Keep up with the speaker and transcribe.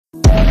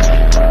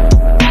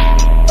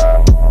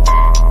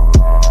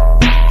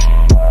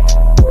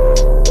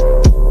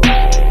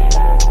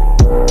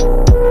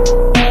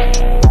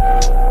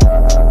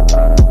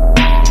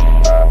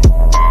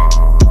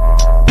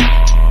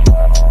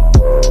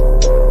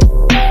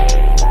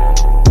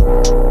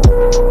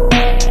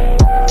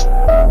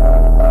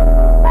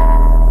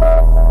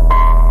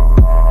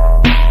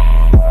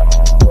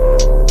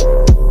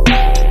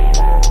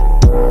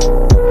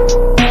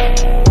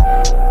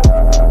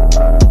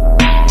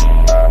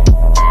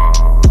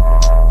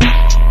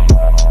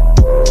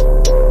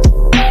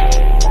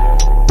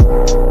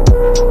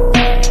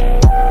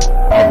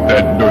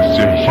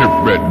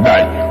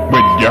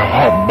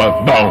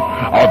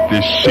All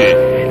this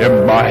shit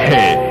in my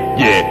head,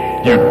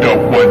 yeah, you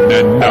don't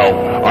wanna know.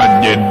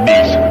 On your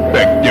knees,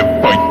 begging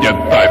for your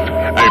life.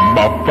 Aim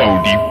my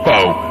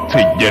 44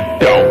 till you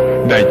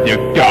don't. Now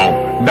you're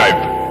gone,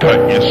 knife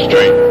cutting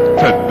straight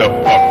to the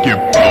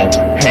fucking bone.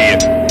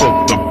 Hand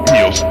full of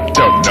pills,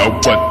 don't know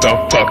what the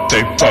fuck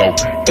they for.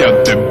 Tell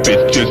them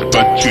bitches,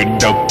 but you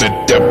know the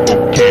devil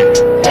can't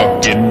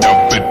fucking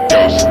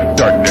overdose.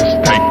 Darkness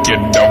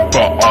taking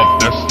over all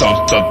the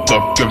souls. The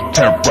look of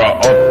terror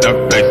on the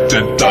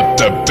faces of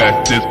the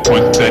bastards,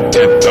 poison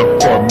in the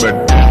form of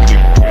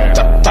music.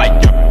 The fire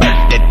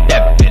burning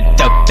heaven,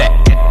 know that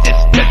it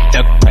is not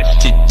the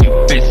question.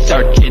 You've been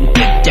searching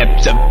the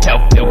depths of hell,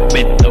 filled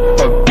with the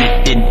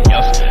forbidden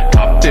hills.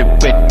 Coffin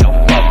with no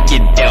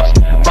fucking else,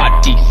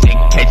 bodies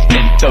encased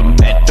in the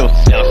metal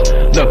cells.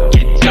 Look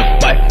into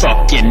my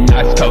fucking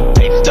eyes, cold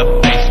face to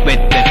face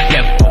with the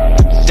devil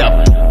himself.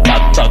 My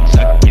lungs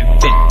are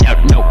giving out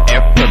no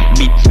air for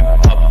me to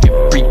fucking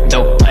breathe,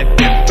 no life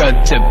in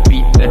front of me.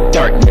 The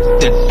darkness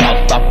is all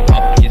I'm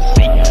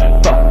obviously.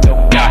 Fuck no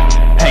God,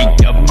 hang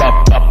him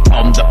up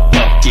on the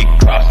fucking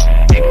cross.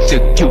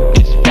 Execute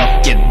this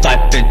fucking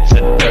life into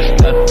there's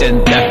nothing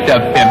left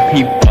of him,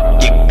 he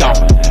fucking gone.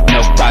 No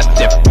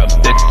rising from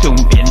the tomb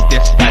in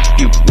this life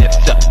you live,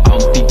 so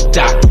only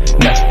die.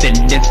 Nothing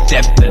is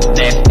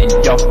everlasting,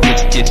 your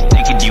bitches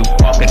thinking you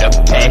walking a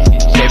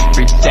passage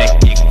every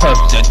second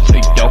closer to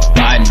your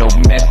final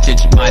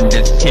message. Mine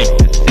is hit.